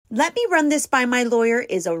Let me run this by my lawyer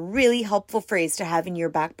is a really helpful phrase to have in your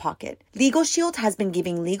back pocket. Legal Shield has been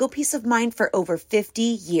giving legal peace of mind for over 50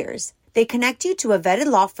 years. They connect you to a vetted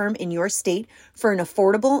law firm in your state for an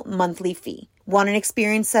affordable monthly fee. Want an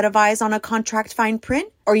experienced set of eyes on a contract fine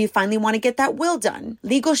print? Or you finally want to get that will done?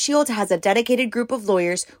 Legal Shield has a dedicated group of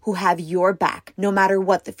lawyers who have your back, no matter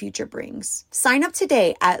what the future brings. Sign up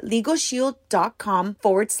today at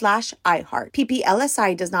LegalShield.com/iHeart.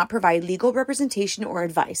 PPLSI does not provide legal representation or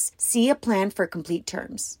advice. See a plan for complete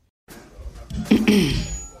terms.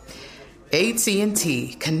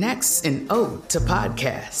 AT&T connects an ode to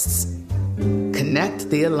podcasts. Connect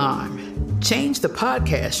the alarm. Change the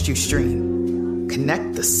podcast you stream.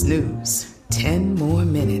 Connect the snooze. 10 more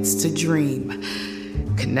minutes to dream.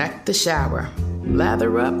 Connect the shower.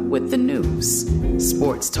 Lather up with the news.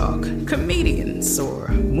 Sports talk, comedians, or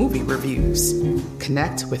movie reviews.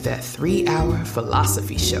 Connect with that 3-hour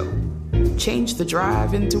philosophy show. Change the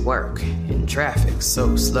drive into work in traffic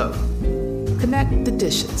so slow. Connect the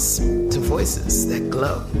dishes to voices that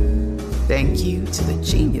glow. Thank you to the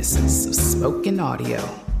geniuses of spoken audio.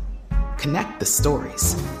 Connect the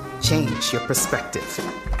stories. Change your perspective.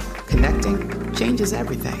 Connecting changes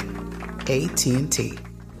everything. AT&T.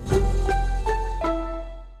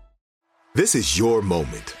 This is your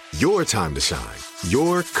moment, your time to shine,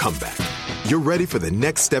 your comeback. You're ready for the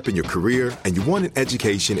next step in your career, and you want an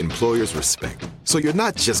education employers respect. So you're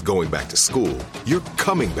not just going back to school, you're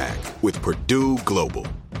coming back with Purdue Global.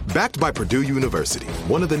 Backed by Purdue University,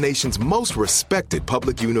 one of the nation's most respected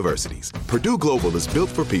public universities, Purdue Global is built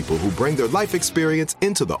for people who bring their life experience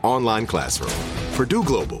into the online classroom. Purdue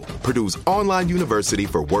Global, Purdue's online university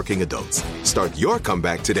for working adults. Start your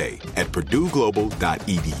comeback today at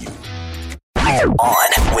purdueglobal.edu.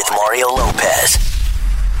 On with Mario Lopez.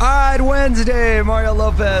 All right, Wednesday, Mario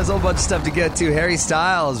Lopez, a whole bunch of stuff to get to. Harry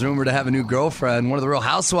Styles, rumored to have a new girlfriend. One of the Real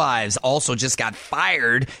Housewives also just got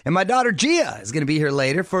fired. And my daughter Gia is going to be here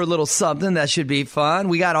later for a little something that should be fun.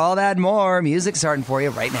 We got all that and more. Music starting for you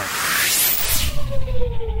right now.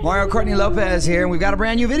 Mario Courtney Lopez here, and we've got a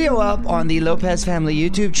brand new video up on the Lopez Family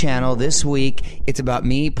YouTube channel this week. It's about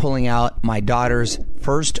me pulling out my daughter's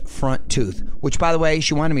first front tooth, which, by the way,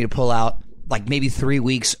 she wanted me to pull out like maybe 3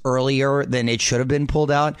 weeks earlier than it should have been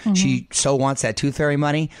pulled out. Mm-hmm. She so wants that tooth fairy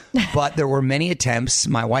money. But there were many attempts.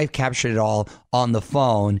 My wife captured it all on the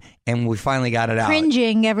phone, and we finally got it out.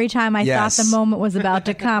 Cringing every time I thought the moment was about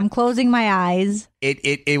to come, closing my eyes.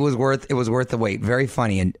 It was worth the wait. Very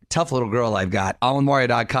funny and tough little girl I've got.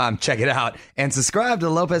 AlanMario.com. Check it out and subscribe to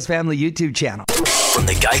the Lopez Family YouTube channel. From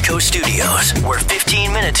the Geico Studios, where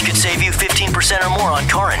 15 minutes could save you 15% or more on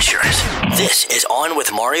car insurance. This is On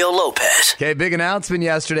with Mario Lopez. Okay, big announcement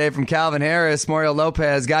yesterday from Calvin Harris. Mario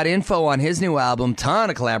Lopez got info on his new album. Ton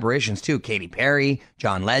of collaborations too. Katy Perry,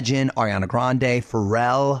 John Legend, Ariana Grande,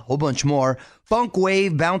 Pharrell, a whole bunch more. Funk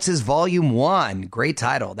Wave Bounces Volume 1. Great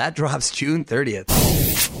title. That drops June 30th.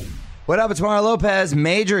 What up, it's Mario Lopez.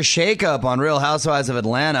 Major shakeup on Real Housewives of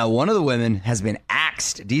Atlanta. One of the women has been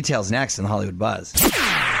axed. Details next in the Hollywood Buzz.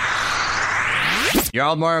 Your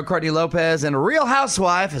old Mario Courtney Lopez, and a Real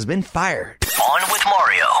Housewife has been fired. On with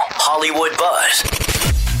Mario, Hollywood Buzz.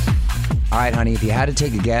 All right, honey, if you had to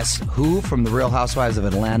take a guess, who from the Real Housewives of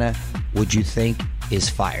Atlanta would you think is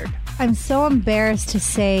fired? I'm so embarrassed to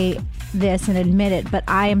say this and admit it, but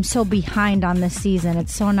I am so behind on this season.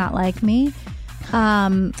 It's so not like me.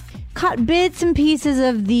 Caught bits and pieces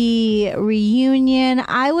of the reunion.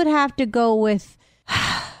 I would have to go with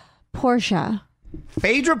Portia.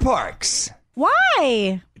 Phaedra Parks.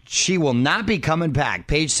 Why? She will not be coming back.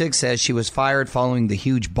 Page 6 says she was fired following the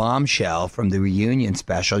huge bombshell from the reunion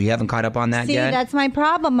special. You haven't caught up on that yet? See, that's my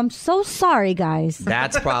problem. I'm so sorry, guys.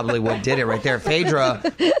 That's probably what did it right there. Phaedra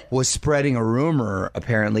was spreading a rumor,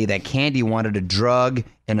 apparently, that Kandi wanted to drug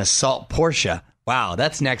and assault Portia. Wow,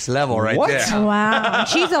 that's next level right there. Wow.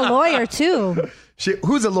 She's a lawyer, too.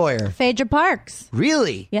 Who's a lawyer? Phaedra Parks.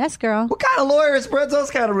 Really? Yes, girl. What kind of lawyer spreads those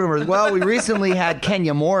kind of rumors? Well, we recently had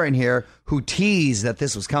Kenya Moore in here who teased that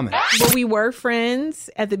this was coming. Well, we were friends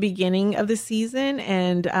at the beginning of the season,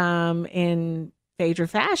 and in Phaedra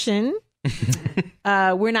fashion,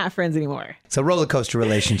 we're not friends anymore. It's a roller coaster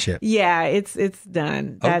relationship. Yeah, it's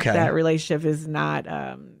done. Okay. That relationship is not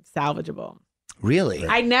salvageable. Really?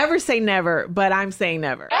 I never say never, but I'm saying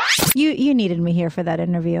never. You needed me here for that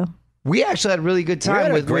interview. We actually had a really good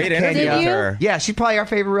time with great Kenya. interview with her. Yeah, she's probably our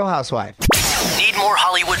favorite Real Housewife. Need more more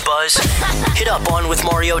Hollywood buzz? Hit up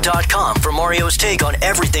onwithmario.com for Mario's take on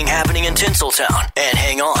everything happening in Tinseltown. And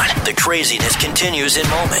hang on, the craziness continues in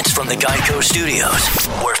moments from the Geico Studios,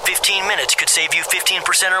 where 15 minutes could save you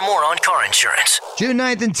 15% or more on car insurance. June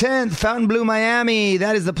 9th and 10th, Fontainebleau, Miami.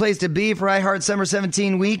 That is the place to be for iHeart Summer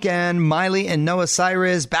 17 weekend. Miley and Noah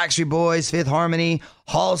Cyrus, Backstreet Boys, Fifth Harmony,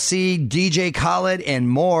 Halsey, DJ Khaled, and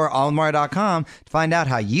more. AllMario.com to find out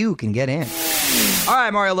how you can get in. All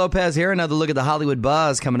right, Mario Lopez here. Another look at the Hollywood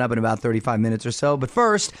buzz coming up in about 35 minutes or so. But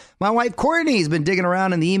first, my wife Courtney's been digging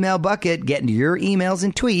around in the email bucket, getting to your emails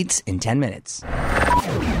and tweets in 10 minutes. All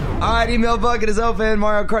right, email bucket is open.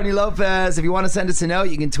 Mario Courtney Lopez. If you want to send us a note,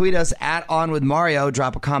 you can tweet us at On With Mario.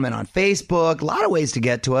 Drop a comment on Facebook. A lot of ways to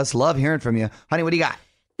get to us. Love hearing from you. Honey, what do you got?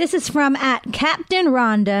 This is from at Captain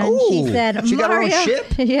Rhonda. Ooh, she said, she got her Mario. own ship?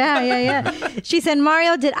 Yeah. She said,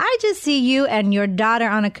 Mario, did I just see you and your daughter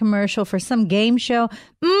on a commercial for some game show?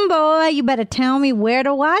 Boy, you better tell me where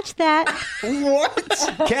to watch that.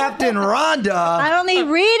 What? Captain Rhonda. I only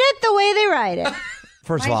read it the way they write it.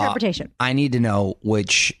 First My of all, interpretation. I need to know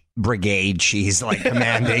which brigade she's like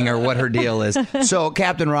commanding or what her deal is. So,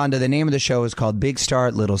 Captain Rhonda, the name of the show is called Big Star,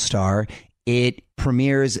 Little Star. It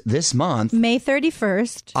premieres this month. May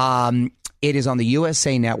 31st. It is on the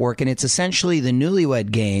USA Network, and it's essentially the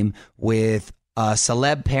Newlywed Game with a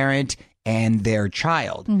celeb parent and their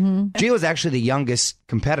child. Gia was actually the youngest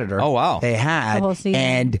competitor. Oh, wow. They had. The whole season.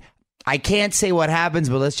 And I can't say what happens,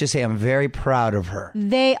 but let's just say I'm very proud of her.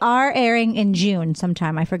 They are airing in June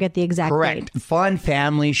sometime. I forget the exact Correct. date. Fun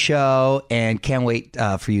family show, and can't wait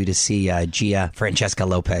for you to see Gia Francesca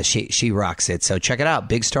Lopez. She rocks it. So check it out.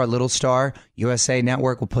 Big Star, Little Star, USA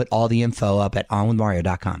Network. We'll put all the info up at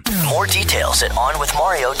onwithmario.com. More details at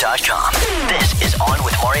onwithmario.com. This is On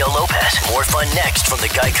With Mario Lopez. More fun next from the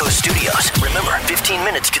Geico Studios. Remember, 15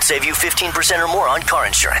 minutes could save you 15% or more on car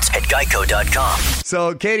insurance at geico.com.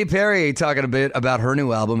 So Katy Perry talking a bit about her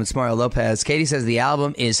new album. It's Mario Lopez. Katy says the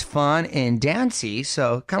album is fun and dancey,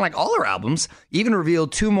 so kind of like all her albums. Even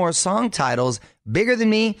revealed 2 more song titles, Bigger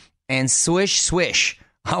Than Me and Swish Swish.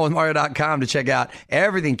 OnWithMario.com to check out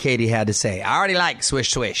everything Katy had to say. I already like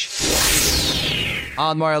Swish Swish.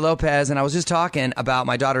 On Mario Lopez, and I was just talking about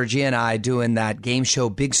my daughter Gia and I doing that game show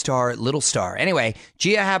Big Star, Little Star. Anyway,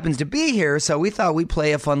 Gia happens to be here, so we thought we'd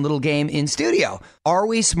play a fun little game in studio. Are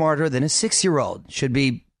we smarter than a 6-year-old? Should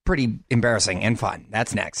be pretty embarrassing and fun.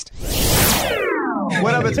 That's next.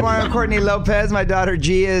 What up? It's Mario Courtney Lopez. My daughter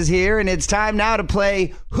Gia is here, and it's time now to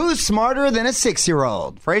play Who's Smarter Than a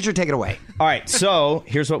 6-Year-Old? Fraser, take it away. All right, so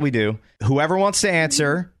here's what we do. Whoever wants to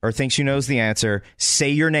answer or thinks you knows the answer, say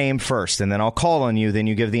your name first, and then I'll call on you, then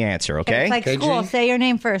you give the answer, okay? It's like school. Say your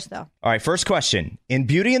name first, though. All right, first question. In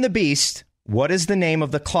Beauty and the Beast, what is the name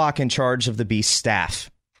of the clock in charge of the Beast's staff?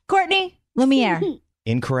 Courtney Lumiere.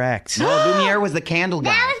 Incorrect. No, Lumiere was the candle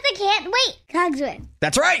guy. That was the can. Wait, Cogsworth.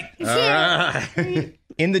 That's right.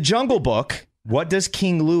 In the Jungle Book, what does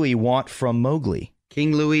King Louie want from Mowgli?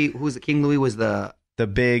 King Louie, King Louie was the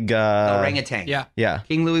big orangutan. Yeah.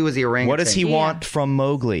 King Louie was the orangutan. What does he want from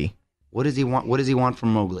Mowgli? What does he want? What does he want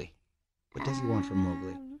from Mowgli? What does he want from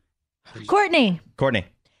Mowgli? Courtney.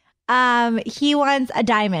 He wants a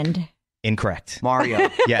diamond. Incorrect. Mario.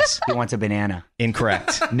 Yes. He wants a banana.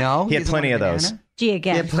 Incorrect. No? He had doesn't plenty want of a those. banana? Gia He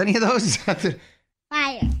again. had plenty of those?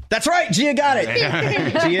 Fire. That's right. Gia got it.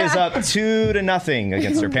 Gia is up 2-0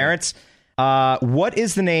 against her parents. What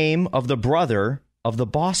is the name of the brother of the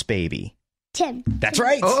Boss Baby? Tim. That's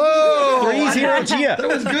right. Oh! 3-0 Gia. That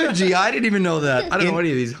was good, Gia. I didn't even know that. I don't know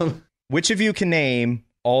any of these. Which of you can name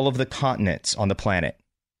all of the continents on the planet?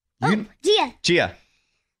 Gia. Gia.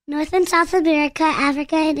 North and South America,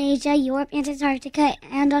 Africa and Asia, Europe, Antarctica,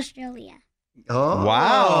 and Australia. Oh,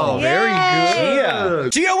 wow. Very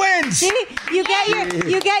good. Gia wins. See, you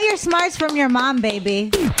get your smarts from your mom, baby.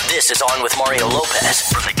 This is On With Mario Lopez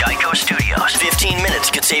from the Geico Studios. 15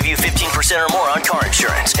 minutes could save you 15% or more on car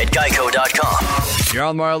insurance at geico.com. You're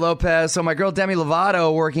on Mario Lopez. So my girl Demi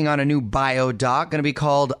Lovato working on a new bio doc, going to be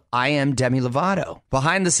called I Am Demi Lovato.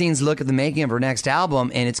 Behind the scenes look at the making of her next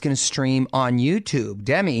album, and it's going to stream on YouTube.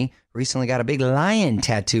 Demi recently got a big lion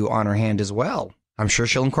tattoo on her hand as well. I'm sure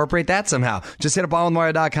she'll incorporate that somehow. Just hit up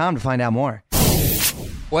onwithmario.com to find out more.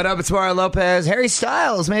 What up? It's Mario Lopez. Harry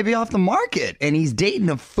Styles may be off the market, and he's dating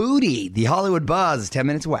a foodie. The Hollywood buzz is 10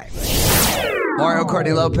 minutes away. Mario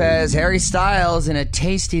Courtney Lopez, Harry Styles in a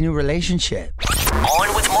tasty new relationship.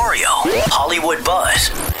 On With Mario, Hollywood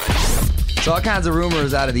buzz. So all kinds of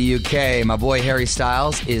rumors out of the UK. My boy Harry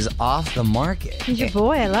Styles is off the market. He's your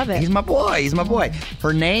boy. I love it. He's my boy.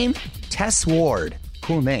 Her name, Tess Ward.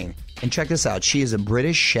 Cool name. And check this out. She is a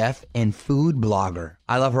British chef and food blogger.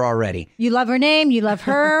 I love her already. You love her name. You love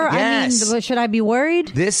her. Yes. I mean, should I be worried?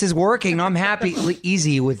 This is working. I'm happy.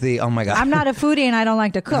 Easy with the, oh my God. I'm not a foodie and I don't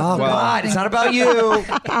like to cook. Oh, God. It's not about you.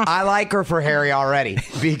 I like her for Harry already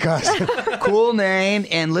because cool name.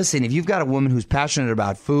 And listen, if you've got a woman who's passionate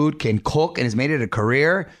about food, can cook, and has made it a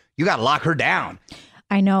career, you got to lock her down.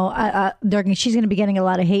 I know. She's going to be getting a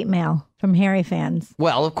lot of hate mail from Harry fans.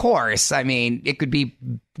 Well, of course. I mean, it could be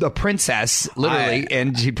the princess, literally,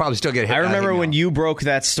 and she'd probably still get hit. I remember when you broke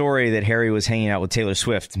that story that Harry was hanging out with Taylor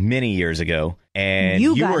Swift many years ago, and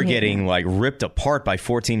you were getting like ripped apart by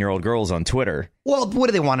 14-year-old girls on Twitter. Well, what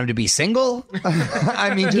do they want him to be single?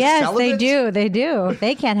 I mean, just yes, celibate? They do.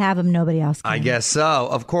 They can't have him. Nobody else can. I guess so.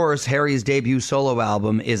 Of course, Harry's debut solo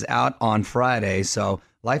album is out on Friday, so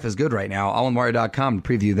life is good right now. AllInMario.com to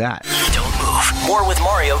preview that. Don't move. More with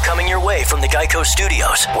Mario coming your way from the Geico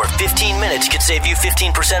Studios, where 15 minutes could save you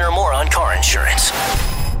 15% or more on car insurance.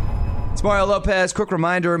 It's Mario Lopez. Quick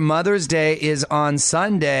reminder, Mother's Day is on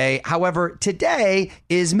Sunday. However, today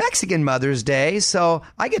is Mexican Mother's Day, so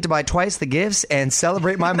I get to buy twice the gifts and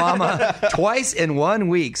celebrate my mama twice in 1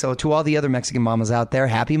 week. So to all the other Mexican mamas out there,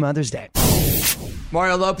 happy Mother's Day.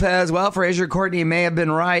 Mario Lopez. Well, Fraser Courtney may have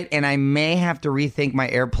been right, and I may have to rethink my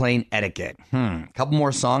airplane etiquette. A couple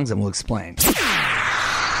more songs and we'll explain.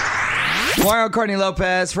 Mario Courtney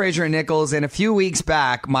Lopez, Fraser and Nichols, and a few weeks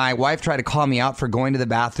back, my wife tried to call me out for going to the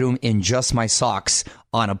bathroom in just my socks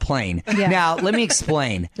on a plane. Yeah. Now, let me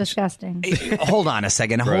explain. Disgusting. Hold on a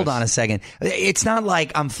second. Gross. Hold on a second. It's not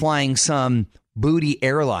like I'm flying some Booty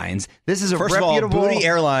Airlines. This is a First reputable... of all, Booty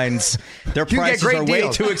Airlines, their prices are way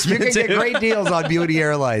too expensive. You can get great deals on Booty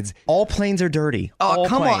Airlines. All planes are dirty. Oh, all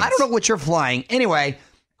come planes. on. I don't know what you're flying. Anyway,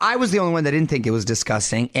 I was the only one that didn't think it was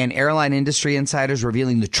disgusting, and airline industry insiders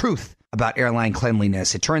revealing the truth about airline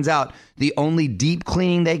cleanliness. It turns out the only deep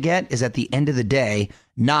cleaning they get is at the end of the day,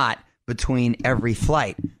 not between every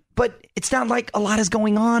flight. But it's not like a lot is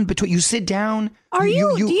going on between. You sit down. Do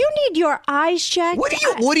you need your eyes checked?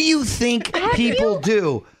 What do you think people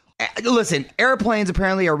do? Listen, airplanes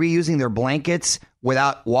apparently are reusing their blankets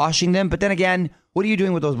without washing them. But then again, what are you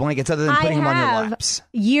doing with those blankets other than putting them on your laps?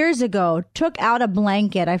 Years ago, took out a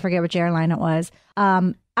blanket. I forget which airline it was.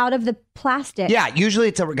 Out of the plastic. Yeah, usually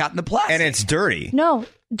it's gotten the plastic. And it's dirty. No,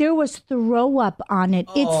 there was throw up on it.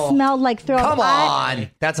 It smelled like throw up. Come on.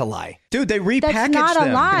 That's a lie. Dude, they repackaged them. That's not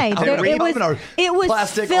a lie. It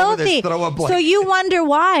was filthy. So you wonder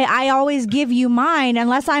why I always give you mine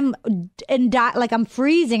unless I'm I'm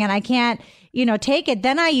freezing and I can't, take it.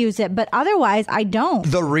 Then I use it. But otherwise, I don't.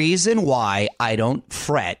 The reason why I don't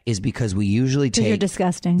fret is because we usually take you're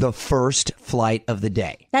disgusting. The first flight of the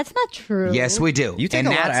day. That's not true. Yes, we do. You take and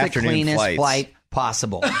a lot of that's the afternoon cleanest flights. flight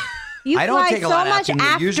possible. I don't take a lot of much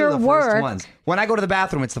afternoon. Usually after the work. first ones. When I go to the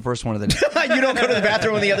bathroom, it's the first one of the day. You don't go to the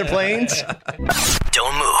bathroom on the other planes?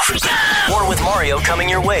 Don't move. More with Mario coming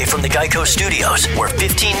your way from the Geico Studios, where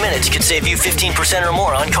 15 minutes could save you 15% or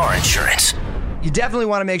more on car insurance. You definitely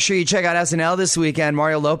want to make sure you check out SNL this weekend.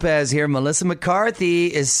 Mario Lopez here. Melissa McCarthy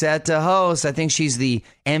is set to host. I think she's the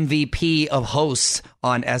MVP of hosts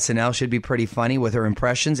on SNL. Should be pretty funny with her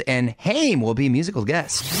impressions. And Haim will be a musical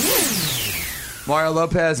guest. Mario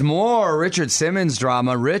Lopez, more Richard Simmons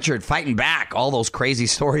drama. Richard fighting back. All those crazy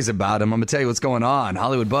stories about him. I'm going to tell you what's going on.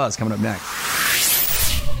 Hollywood Buzz coming up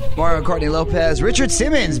next. Mario Courtney Lopez, Richard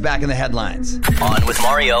Simmons back in the headlines. On with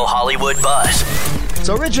Mario Hollywood Buzz.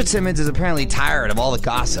 So Richard Simmons is apparently tired of all the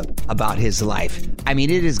gossip about his life. I mean,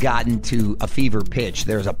 it has gotten to a fever pitch.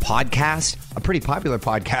 There's a podcast, a pretty popular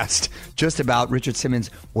podcast, just about Richard Simmons'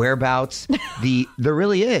 whereabouts. There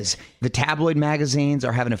really is. The tabloid magazines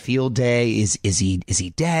are having a field day. Is he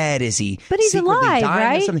dead? Is he? But he's alive,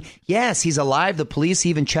 right? Or something? Yes, he's alive. The police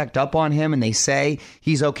even checked up on him, and they say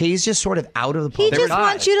he's okay. He's just sort of out of the public. He just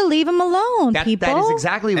wants you to leave him alone, people. That is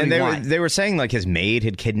exactly what and he wants. They were saying like his maid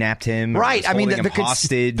had kidnapped him. Right. I mean,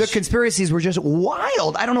 hostage. The conspiracies were just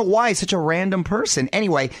wild. I don't know why. He's such a random person.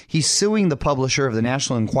 Anyway, he's suing the publisher of the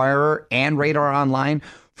National Enquirer and Radar Online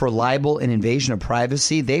for libel and invasion of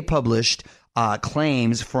privacy. They published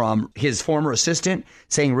claims from his former assistant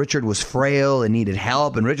saying Richard was frail and needed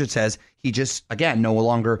help. And Richard says he just, again, no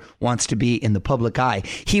longer wants to be in the public eye.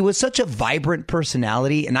 He was such a vibrant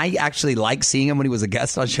personality, and I actually like seeing him when he was a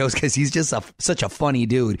guest on shows because he's just such a funny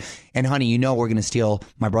dude. And honey, we're going to steal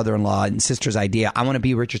my brother-in-law and sister's idea. I want to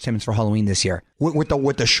be Richard Simmons for Halloween this year with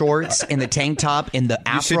the shorts and the tank top and the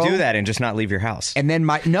afro. You should do that and just not leave your house. And then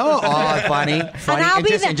funny.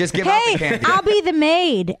 And just give out the candy. I'll be the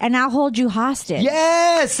maid and I'll hold you hostage.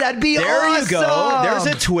 Yes, that'd be awesome. There you go. There's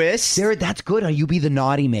a twist. That's good. You be the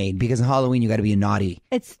naughty maid because in Halloween, you got to be a naughty.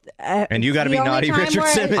 It's And you got to be naughty, Richard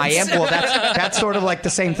Simmons. I am. Well, that's sort of like the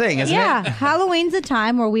same thing, isn't it? Yeah, Halloween's a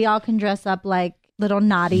time where we all can dress up like little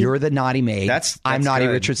naughty. You're the naughty maid. that's I'm naughty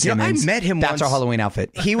good. Richard You know, Simmons. I met him That's once. our Halloween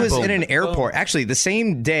outfit. He was Boom. in an airport. Actually, the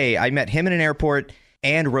same day I met him in an airport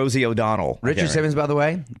and Rosie O'Donnell. Richard Simmons, by the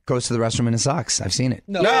way, goes to the restroom in his socks. I've seen it.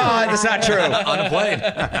 No, that's not true. On a plane.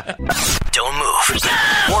 Don't move.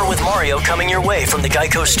 More with Mario coming your way from the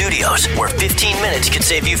Geico Studios, where 15 minutes could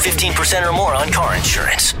save you 15% or more on car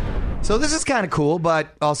insurance. So this is kind of cool, but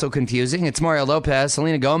also confusing. It's Mario Lopez.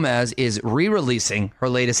 Selena Gomez is re-releasing her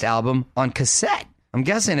latest album on cassette. I'm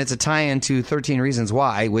guessing it's a tie-in to 13 Reasons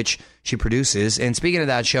Why, which she produces. And speaking of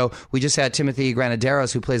that show, we just had Timothy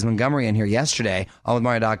Granaderos, who plays Montgomery, in here yesterday on with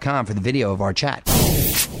Mario.com for the video of our chat.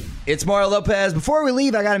 It's Mario Lopez. Before we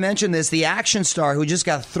leave, I got to mention this. The action star who just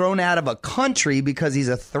got thrown out of a country because he's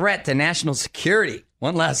a threat to national security.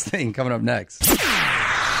 One last thing coming up next.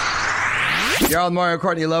 You're on with Mario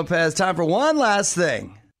Courtney Lopez. Time for one last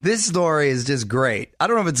thing. This story is just great. I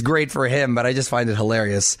don't know if it's great for him, but I just find it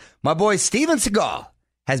hilarious. My boy Steven Seagal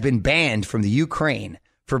has been banned from the Ukraine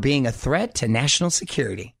for being a threat to national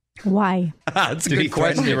security. Why? That's a Did he good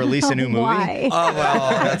threaten question. to release a new movie? Why? Oh, well,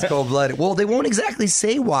 that's cold-blooded. Well, they won't exactly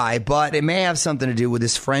say why, but it may have something to do with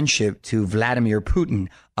his friendship to Vladimir Putin.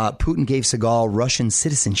 Putin gave Seagal Russian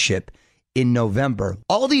citizenship in November.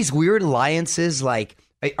 All these weird alliances,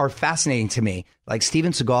 are fascinating to me. Like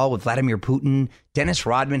Steven Seagal with Vladimir Putin, Dennis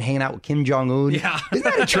Rodman hanging out with Kim Jong-un. Yeah. Isn't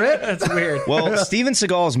that a trip? That's weird. Well, Steven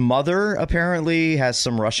Seagal's mother apparently has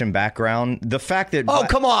some Russian background. The fact that... Oh,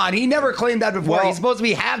 come on. He never claimed that before. Well- He's supposed to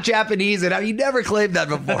be half Japanese, and he never claimed that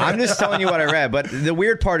before. I'm just telling you what I read, but the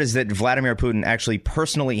weird part is that Vladimir Putin actually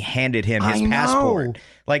personally handed him his I know. passport.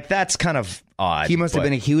 Like, that's kind of odd. He must have but-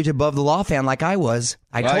 been a huge above the law fan like I was.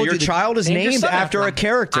 I Well, told your you child is named your named son after after a him.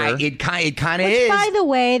 character. It kind of Which, is. by the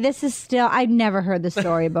way, this is still, I've never heard the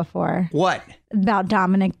story before What? about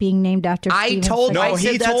Dominic being named after Steven told- Seagal. no, I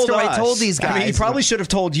said he that told story. us. I told these I mean, he guys. probably should have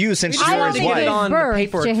told you since I you were I don't his don't think give it wife. on the birth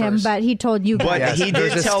paperwork to him, first. but he told you But guys. he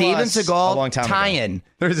There's did a tell Steven us a Seagal long time ago. tie-in.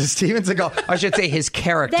 There's a Steven Seagal. I should say his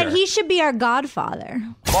character. that he should be our godfather.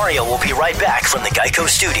 Mario will be right back from the Geico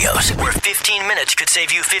Studios, where 15 minutes could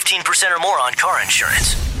save you 15% or more on car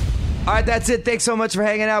insurance. All right, that's it. Thanks so much for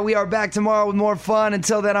hanging out. We are back tomorrow with more fun.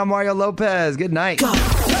 Until then, I'm Mario Lopez. Good night.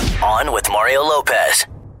 On with Mario Lopez.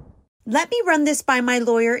 Let me run this by my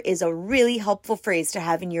lawyer is a really helpful phrase to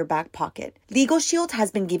have in your back pocket. Legal Shield has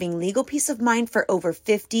been giving legal peace of mind for over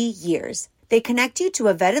 50 years. They connect you to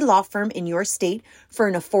a vetted law firm in your state for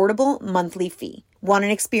an affordable monthly fee. Want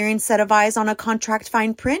an experienced set of eyes on a contract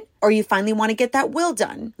fine print? Or you finally want to get that will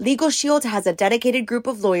done? Legal Shield has a dedicated group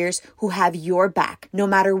of lawyers who have your back, no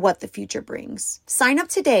matter what the future brings. Sign up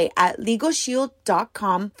today at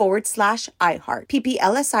LegalShield.com/iHeart.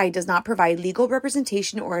 PPLSI does not provide legal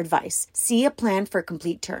representation or advice. See a plan for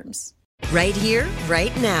complete terms. Right here,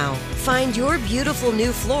 right now. Find your beautiful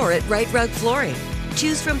new floor at Right Rug Flooring.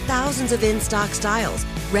 Choose from thousands of in-stock styles,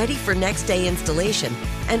 ready for next day installation,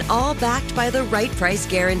 and all backed by the right price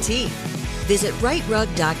guarantee. Visit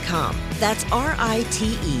rightrug.com. That's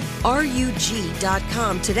RITERUG.com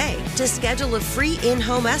today to schedule a free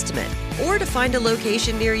in-home estimate or to find a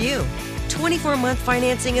location near you. 24-month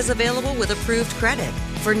financing is available with approved credit.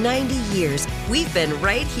 For 90 years, we've been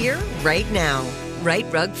right here, right now. Right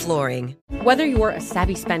Rug Flooring. Whether you're a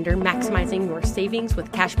savvy spender maximizing your savings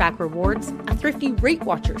with cashback rewards, a thrifty rate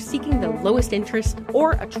watcher seeking the lowest interest,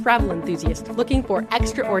 or a travel enthusiast looking for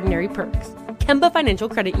extraordinary perks, Kemba Financial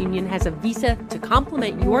Credit Union has a visa to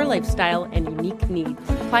complement your lifestyle and unique needs.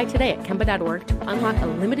 Apply today at Kemba.org to unlock a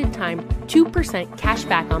limited time 2% cash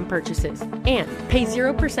back on purchases and pay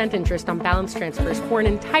 0% interest on balance transfers for an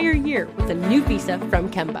entire year with a new visa from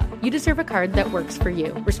Kemba. You deserve a card that works for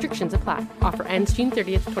you. Restrictions apply. Offer ends June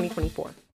 30th, 2024.